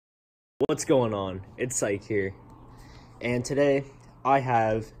What's going on? It's Psych here, and today I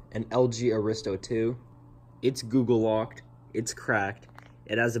have an LG Aristo 2. It's Google locked, it's cracked,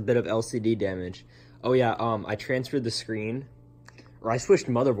 it has a bit of LCD damage. Oh yeah, I transferred the screen, or I switched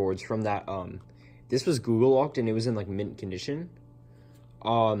motherboards from that, this was Google locked and it was in like mint condition.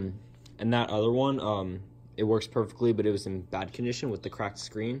 And that other one, it works perfectly, but it was in bad condition with the cracked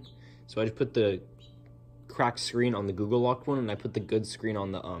screen. So I just put the cracked screen on the Google locked one, and I put the good screen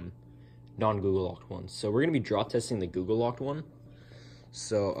on the, non-Google locked one. So we're gonna be drop testing the Google locked one.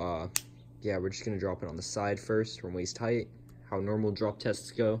 So yeah, we're just gonna drop it on the side first from waist height, how normal drop tests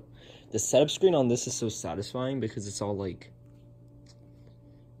go. The setup screen on this is so satisfying because it's all like,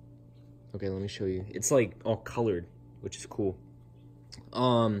 okay, let me show you. It's like all colored, which is cool.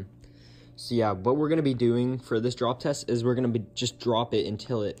 So yeah, what we're gonna be doing for this drop test is we're gonna be just drop it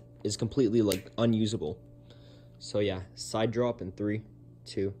until it is completely like unusable. So yeah, side drop in 3,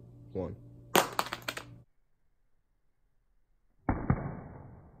 2, 1.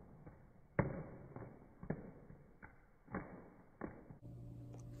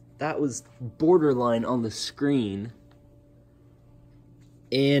 That was borderline on the screen,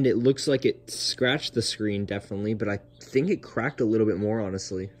 and it looks like it scratched the screen definitely, but I think it cracked a little bit more,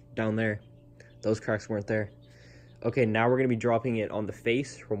 honestly, down there. Those cracks weren't there. Okay, now we're gonna be dropping it on the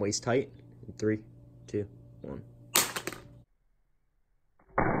face from waist height in 3, 2, 1.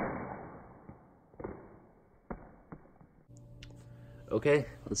 Okay,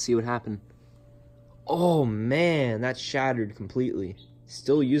 let's see what happened. Oh man, that shattered completely.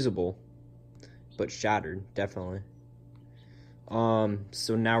 Still usable, but shattered, definitely.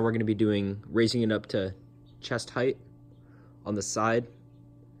 So now we're gonna be doing raising it up to chest height on the side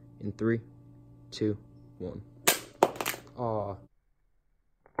in 3, 2, 1. Aw.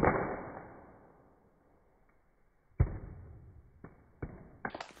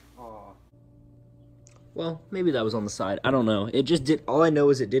 Well, maybe that was on the side. I don't know. It just did. All I know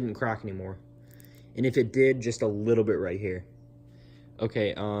is it didn't crack anymore. And if it did, just a little bit right here.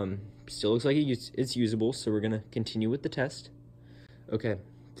 Okay, still looks like it's usable, so we're gonna continue with the test. Okay,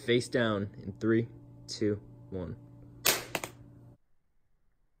 face down in 3, 2, 1.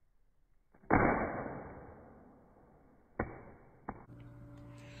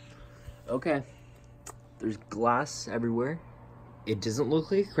 Okay, there's glass everywhere. It doesn't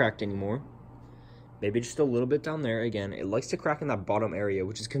look like it cracked anymore. Maybe just a little bit down there. Again, it likes to crack in that bottom area,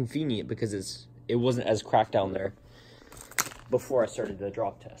 which is convenient because it wasn't as cracked down there before I started the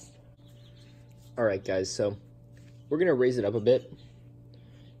drop test. All right, guys, so we're gonna raise it up a bit.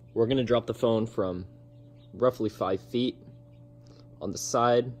 We're gonna drop the phone from roughly 5 feet on the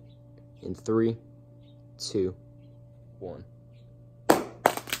side in 3, 2, 1.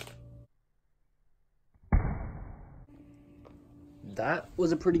 That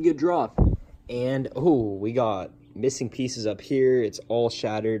was a pretty good drop. And, oh, we got missing pieces up here. It's all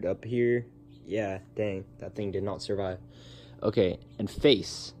shattered up here. Yeah, dang, that thing did not survive. Okay, and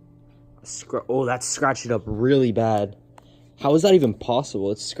face. Oh, that scratched it up really bad. How is that even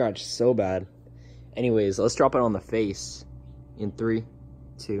possible? It's scratched so bad. Anyways, let's drop it on the face in 3,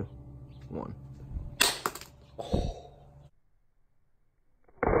 2, 1. Oh.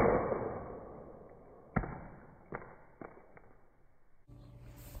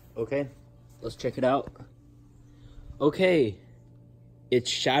 Okay, let's check it out. Okay, it's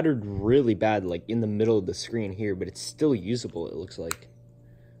shattered really bad, like in the middle of the screen here, but it's still usable, it looks like.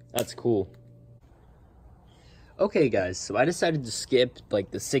 That's cool. Okay, guys, so I decided to skip like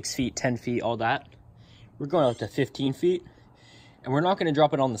the 6 feet, 10 feet, all that. We're going up to 15 feet, and we're not gonna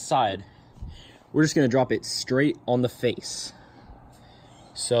drop it on the side. We're just gonna drop it straight on the face.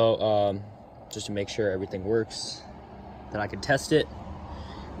 So, just to make sure everything works, that I can test it.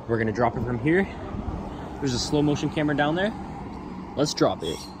 We're gonna drop it from here. There's a slow motion camera down there. Let's drop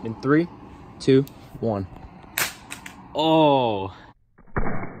it in 3, 2, 1. Oh.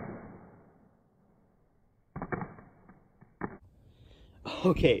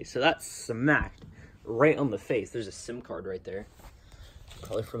 Okay, so that smacked right on the face. There's a SIM card right there.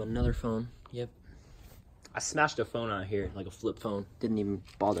 Probably from another phone. Yep. I smashed a phone out here, like a flip phone. Didn't even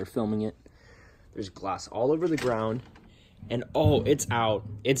bother filming it. There's glass all over the ground. And oh, it's out.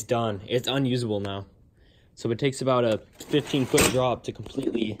 It's done. It's unusable now. So it takes about a 15-foot drop to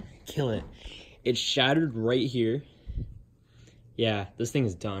completely kill it. It's shattered right here. Yeah, this thing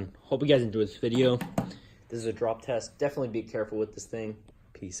is done. Hope you guys enjoyed this video. This is a drop test. Definitely be careful with this thing.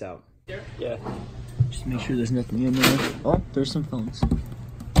 Peace out. Yeah. Just make sure there's nothing in there. Oh, there's some phones.